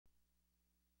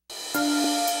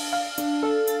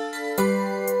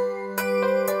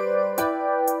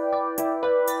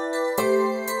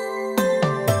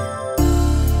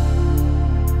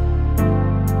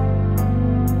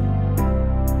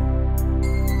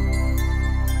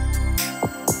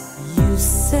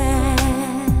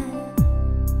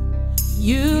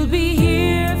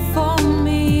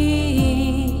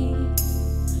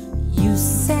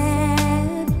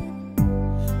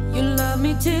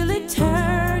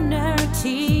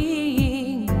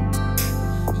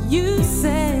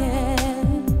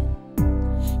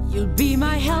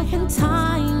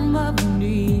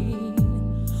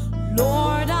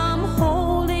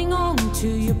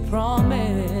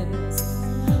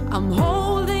I'm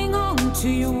holding on to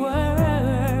your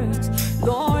words.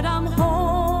 Lord, I'm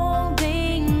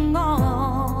holding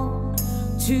on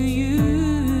to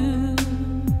you.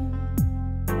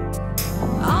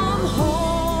 I'm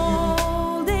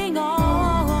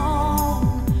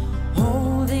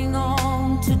holding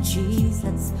on to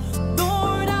Jesus.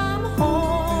 Lord, I'm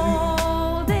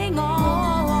holding on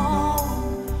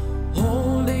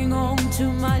to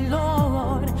my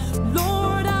Lord.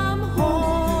 Lord, I'm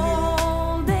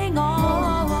holding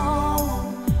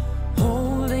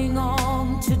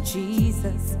on to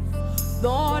Jesus.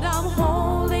 Lord, I'm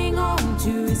holding on to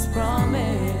His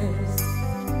promise,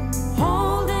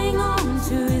 holding on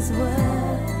to His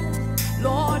word.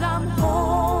 Lord, I'm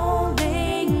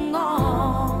holding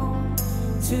on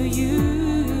to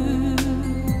you.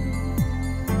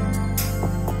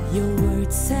 Your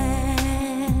word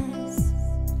says,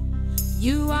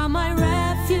 you are my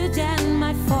refuge and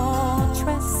my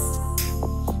fortress.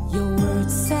 Your word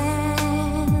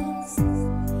says,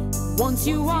 once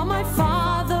you are my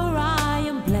Father, I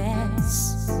am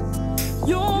blessed.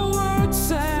 Your word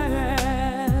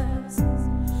says,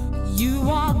 you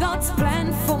are God's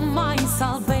plan for my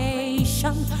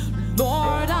salvation.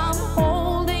 Lord, I'm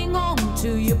holding on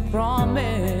to your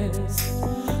promise.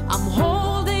 I'm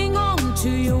holding on to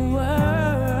your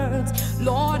words.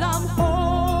 Lord, I'm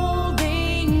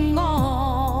holding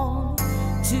on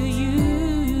to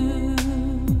you.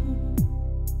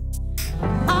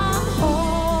 I'm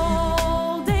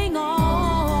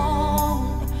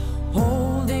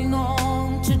holding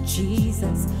on to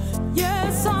Jesus.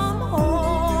 Yes, I'm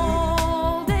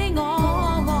holding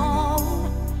on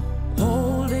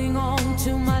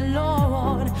to my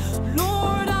Lord.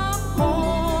 Lord, I'm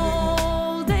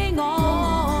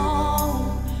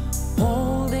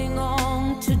holding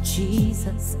on to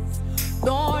Jesus.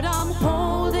 Lord, I'm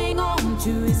holding on to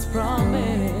His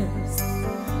promise.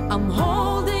 I'm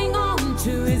holding on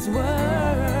to His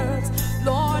words.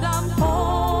 Lord, I'm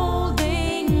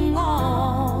holding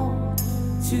on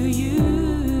to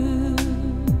you.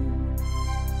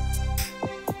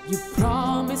 You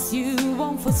promise you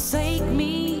won't forsake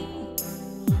me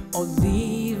or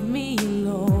leave me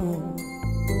alone.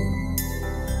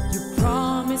 You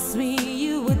promised me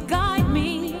you would guide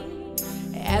me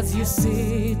as you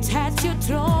sit at your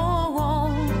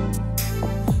throne.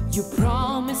 You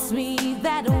promised me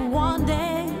that one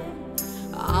day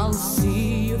I'll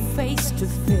see you face to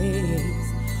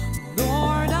face.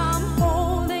 Lord, I'm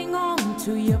holding on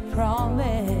to your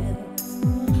promise.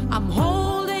 I'm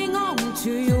holding on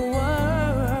to your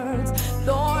words.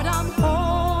 Lord, I'm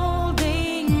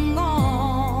holding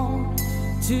on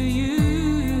to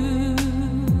you.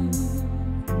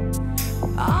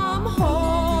 I'm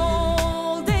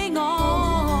holding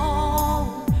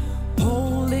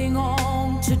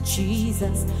on to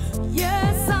Jesus.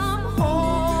 Yes, I'm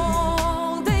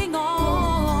holding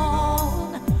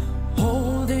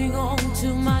on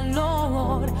to my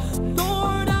Lord.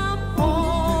 Lord, I'm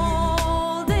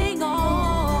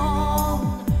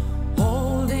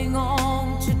holding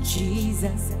on to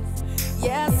Jesus.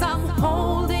 Yes, I'm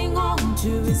holding on to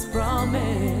His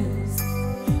promise.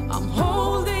 I'm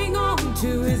holding on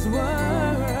to His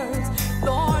words.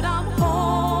 Lord, I'm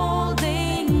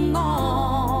holding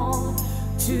on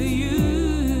to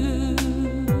you.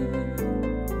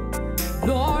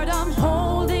 Lord, I'm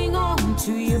holding on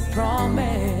to your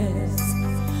promise.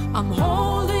 I'm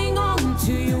holding